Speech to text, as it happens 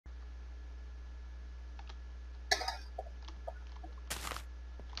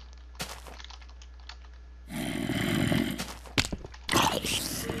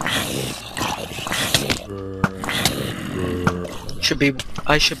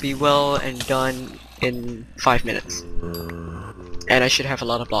I should be well and done in 5 minutes. And I should have a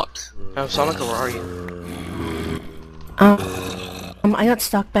lot of blocks. Oh, Sonica, where are you? I got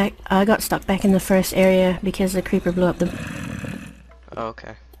stuck back. I got stuck back in the first area because the creeper blew up the. Oh,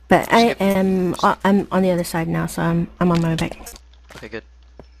 okay. But I'm on the other side now, so I'm on my way back. Okay, good.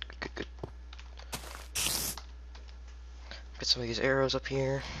 Good. Get some of these arrows up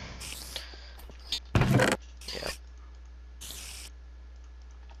here. Yeah.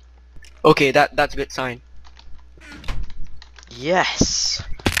 Okay, that's a good sign. Yes.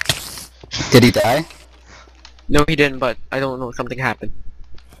 Did he die? No, he didn't, but I don't know, something happened.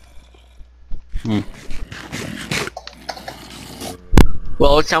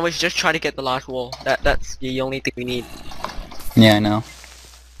 Well, Sandwich, just try to get the last wall. That's the only thing we need. Yeah, I know.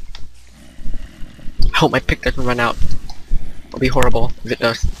 I hope my pick doesn't run out. It'll be horrible if it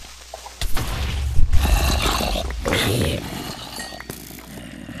does.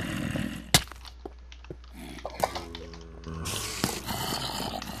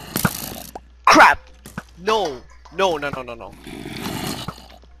 Crap! No! No.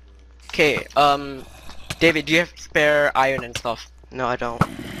 Okay, David, do you have spare iron and stuff? No, I don't.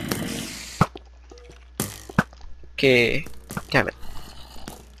 Okay, damn it.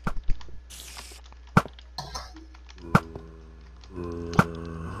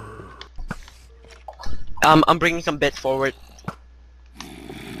 I'm bringing some bits forward.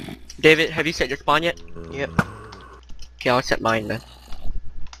 David, have you set your spawn yet? Yep. Okay, I'll set mine then.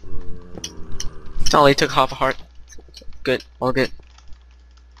 It only took half a heart. Good, all good.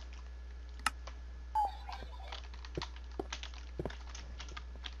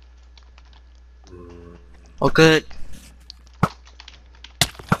 All good.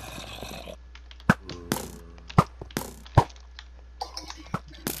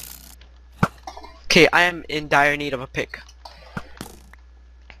 Okay, I am in dire need of a pick.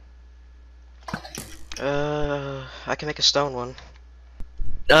 I can make a stone one.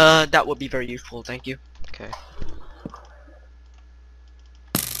 That would be very useful, thank you. Okay.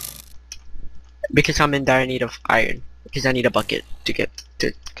 Because I'm in dire need of iron. Because I need a bucket to get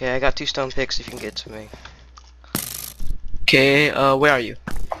to. Okay, I got 2 stone picks if you can get to me. Okay, where are you?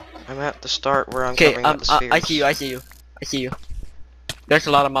 I'm at the start where I'm Okay, covering up the spheres. I see you. There's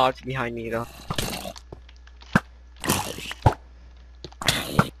a lot of mobs behind me though.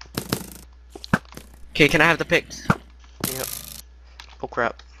 Okay, can I have the picks? Yep. Oh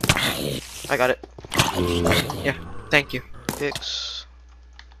crap. I got it. Yeah, thank you. Picks.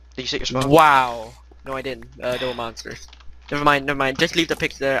 Did you set your spawn? Wow. No, I didn't. There were monsters. Never mind. Just leave the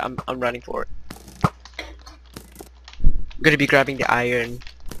picks there. I'm running for it. I'm gonna be grabbing the iron.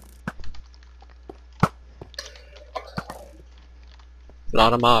 A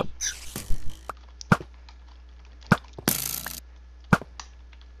lot of mobs.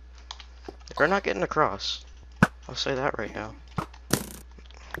 We're not getting across. I'll say that right now.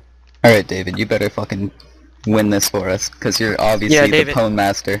 Alright, David, you better fucking win this for us, because you're obviously the pwn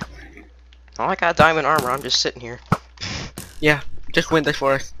master. Oh, I got diamond armor, I'm just sitting here. Yeah, just win this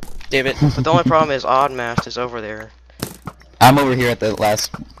for us, David. But the only problem is Oddmast is over there. I'm over here at the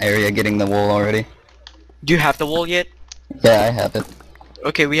last area getting the wool already. Do you have the wool yet? Yeah, I have it.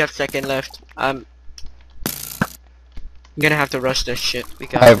 Okay, we have second left. I'm gonna have to rush this shit. We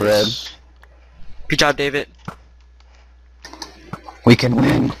got I have this. Good job, David. We can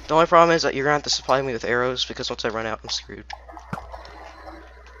win. The only problem is that you're gonna have to supply me with arrows because once I run out, I'm screwed.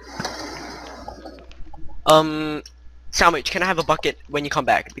 Sandwich, can I have a bucket when you come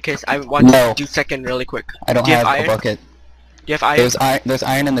back? Because I want to do second really quick. I don't Do you have iron? a bucket. Do you have iron? There's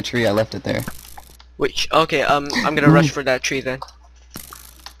iron in the tree, I left it there. Which, okay, I'm gonna rush for that tree then.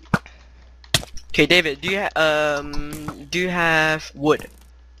 Okay, David, do you have wood?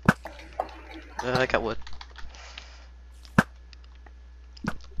 I got wood.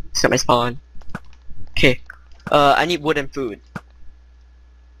 Set my spawn. Okay. I need wood and food.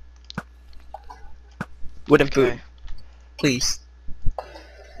 Wood and food. Okay. Please.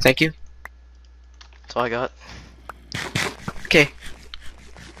 Thank you. That's all I got. Okay.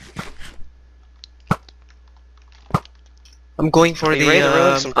 I'm going for Are you ready to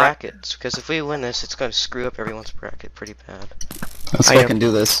ruin the some brackets? Because if we win this, it's gonna screw up everyone's bracket pretty bad. Let's fucking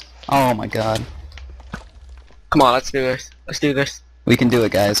do this. Oh my god. Come on, let's do this. Let's do this. We can do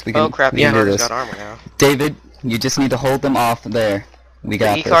it, guys. We can, Oh crap, we can do E-Carter's this. got armor now. David, you just need to hold them off there. We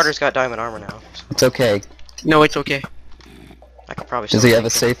got this. E-Carter's got diamond armor now. So It's okay. No, it's okay. I could probably Does still he have a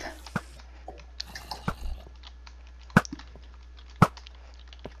take it. safe?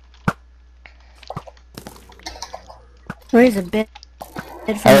 Where is a bit?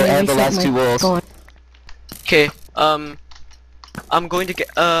 I have the last 2 walls. Okay, I'm going to get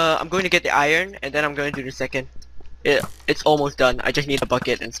the iron, and then I'm going to do the second. It's almost done. I just need a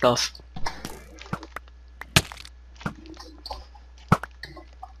bucket and stuff.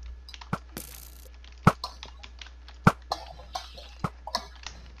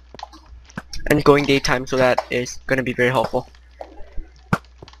 And going daytime, so that is gonna be very helpful.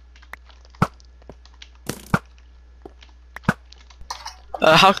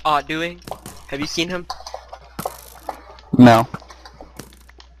 How's Odd doing? Have you seen him? No.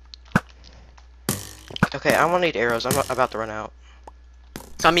 Okay, I'm gonna need arrows. I'm about to run out.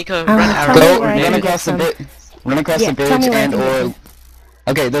 Samika, Tell run me arrows. Go, where I run can across the get bridge. Run across Yeah, the tell bridge me where I and can get or. some.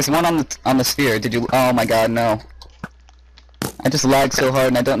 Okay, there's one on the sphere. Did you? Oh my God, no. I just lagged so hard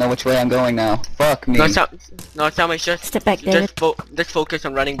and I don't know which way I'm going now. Fuck me. No, Samik, Step back, David. just focus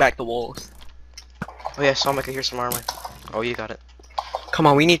on running back the walls. Oh yeah, Sonic, here's some armor. Oh, you got it. Come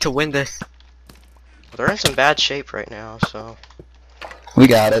on, we need to win this. Well, they're in some bad shape right now, so... We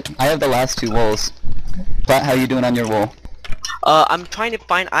got it. I have the last 2 wolves. Platt, how you doing on your wool? I'm trying to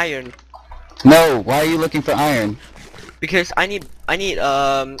find iron No, why are you looking for iron? because I need a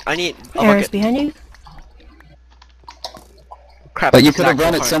Arrows bucket. behind you. Crap. But you it's could have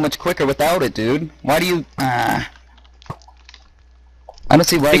lagged run it so hard. much quicker without it, dude. Why do you? I don't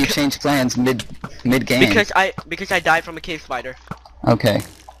see why you changed plans mid game. Because I died from a cave spider. Okay,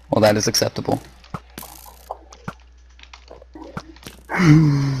 well that is acceptable. All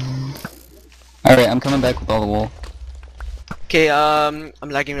right, I'm coming back with all the wool. Okay, I'm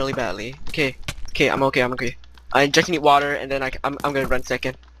lagging really badly. Okay, I'm okay. I just need water, and then I'm gonna run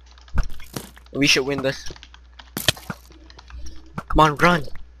second. We should win this. Come on, run!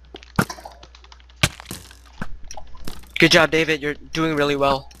 Good job, David. You're doing really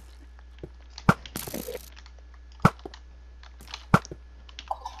well.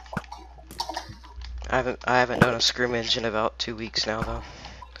 I haven't done a scrimmage in about 2 weeks now, though.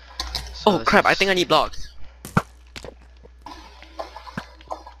 So Oh this crap! I is- think I need blocks.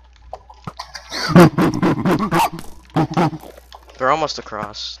 They're almost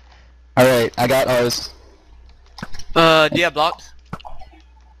across. All right, I got ours. Do you have blocks?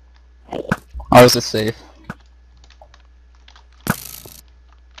 Ours is safe.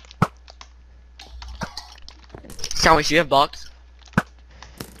 Sandwich, do you have blocks?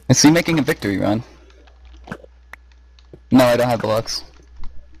 Is he making a victory run? No, I don't have blocks.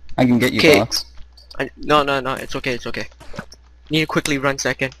 I can get you 'Kay. blocks. No, it's okay. Need to quickly run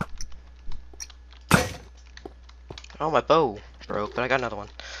second. Oh, my bow broke, but I got another one.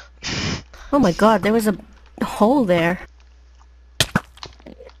 Oh my God, there was a hole there.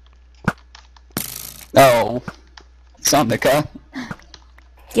 Oh, Sonica.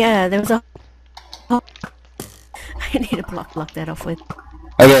 Yeah, there was a hole. I need to block that off with.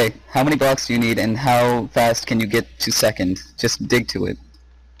 Okay, how many blocks do you need and how fast can you get to second? Just dig to it.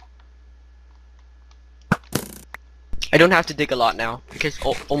 I don't have to dig a lot now because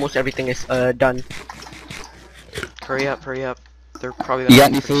almost everything is done. Hurry up. They're probably You got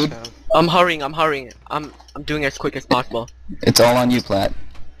come any pretty food? soon. I'm hurrying. I'm doing as quick as possible. It's all on you, Platt.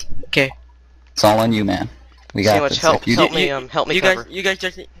 Okay. It's all on you, man. We got Sandwich, this. help, If you- help me, help me cover. You guys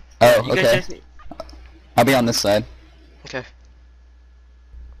just need. Oh, You guys okay. just need. I'll be on this side. Okay.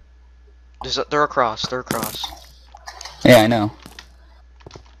 They're across. Yeah, I know.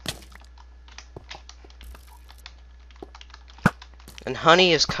 And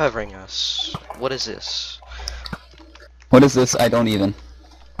honey is covering us. What is this? What is this? I don't even.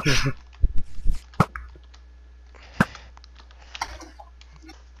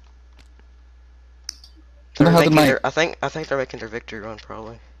 Where the hell did my... I think they're making their victory run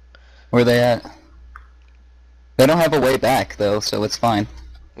probably. Where are they at? They don't have a way back, though, so it's fine.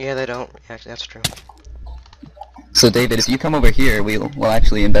 Yeah, they don't. Yeah, that's true. So, David, if you come over here, we'll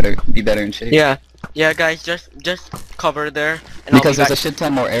actually be better in shape. Yeah, guys, just cover there. And Because I'll there's be a shit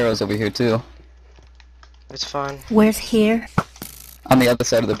ton more arrows over here, too. It's fine. Where's here? On the other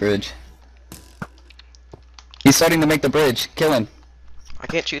side of the bridge. He's starting to make the bridge. Kill him. I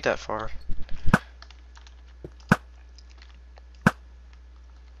can't shoot that far.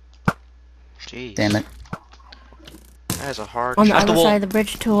 Jeez. Damn it. That is a hard On the shot. the other wall. side of the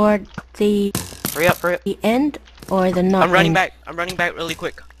bridge toward the Hurry up. end or the not I'm running end? back. I'm running back really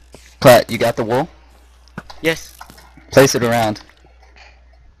quick. Platt, you got the wool? Yes, Place it around.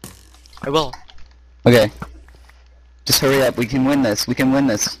 I will. Okay. Just hurry up. We can win this. We can win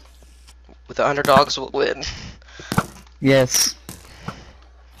this. With the underdogs will win. Yes.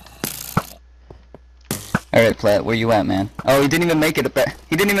 Alright, Platt, where you at, man? Oh, he didn't even make it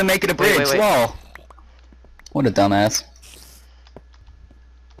he didn't even make it a Wait, bridge. wait. Lol. What a dumbass.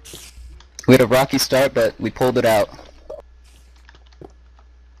 We had a rocky start, but we pulled it out.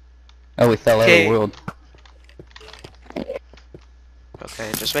 Oh, we fell out of the Okay. world.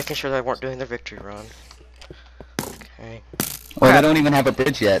 Okay, just making sure they weren't doing their victory run. Okay. Well, they Crap. don't even have a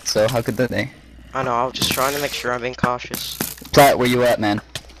bridge yet, so how could they? I know, I was just trying to make sure I'm being cautious. Plat, where you at, man?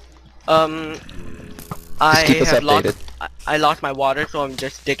 I keep us have lost. updated. I lost my water, so I'm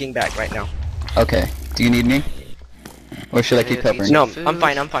just digging back right now. Okay. Do you need me? Or should I keep David covering? needs No, Food. I'm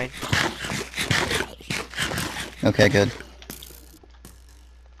fine. I'm fine. Okay, good.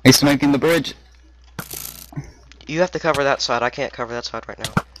 He's making the bridge. You have to cover that side. I can't cover that side right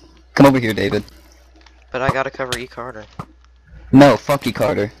now. Come over here, David. But I gotta cover E. Carter. No, fuck E.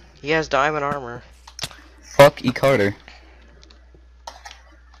 Carter. He has diamond armor. Fuck E. Carter.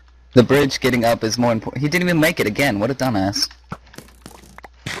 The bridge getting up is more important. He didn't even make it again. What a dumbass.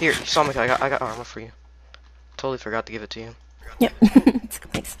 Here, you saw me. I got armor for you. Totally forgot to give it to you. Yep.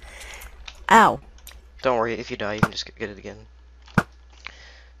 Thanks. Ow. Don't worry, if you die, you can just get it again.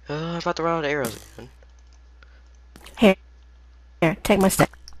 I'm about to run out of arrows again. Here, take my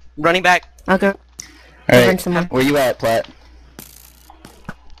stick. Running back. I'll go. Alright, Run somewhere. where you at, Plat?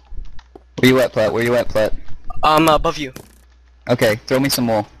 Where you at, Plat? Where you at, Plat? Above you. Okay, throw me some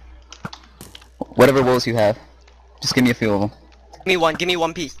wool. Whatever wools you have. Just give me a few of them. Give me one. Give me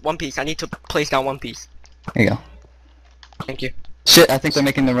one piece. One piece. I need to place down one piece. There you go. Thank you. Shit, I think they're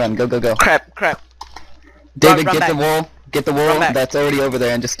making the run. Go, go, go. Crap. Crap. David, run get the back. wool. Get the wool Run back. that's already over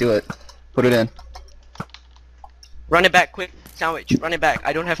there and just do it. Put it in. Run it back quick. Sandwich. Run it back.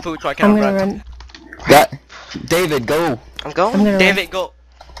 I don't have food, so I I'm cannot gonna run. run. Got David, go. I'm going? I'm gonna David, go.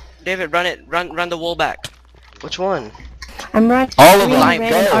 David, run it. Run the wall back. Which one? run. I'm running All of green, them, red,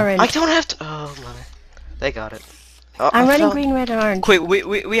 go. and I orange. don't have to. Oh my. They got it. Oh, I'm I running fell. green, red, and orange. Quick.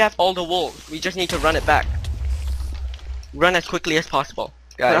 We have all the wool. We just need to run it back. Run as quickly as possible,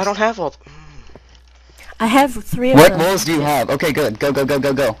 But I guys. don't have all. I have 3 of What them. wools do you have? Okay, good. Go, go, go,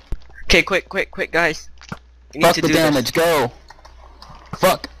 go, go. Okay, quick, guys. You need Fuck to the do damage, go.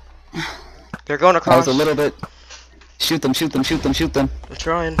 Fuck. They're going I across. was a little bit... Shoot them, shoot them, shoot them, shoot them. I'm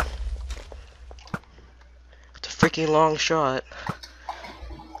trying. It's a freaking long shot.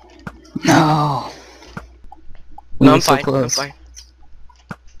 No. We No, were I'm so fine. close. I'm fine.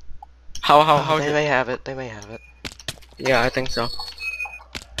 How They is it? may have it. They may have it. Yeah, I think so.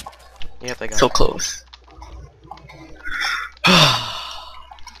 Yep, they got So it. close.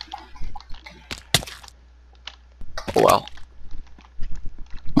 Oh well.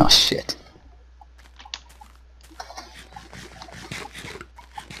 Oh shit.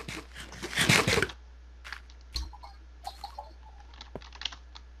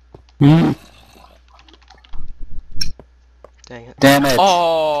 Hmm. Dang it. Damn it.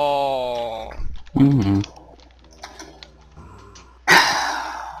 Oh. Hmm.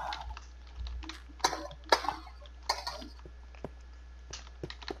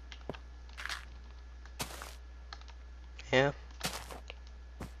 Yeah.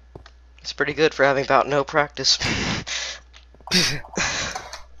 It's pretty good for having about no practice.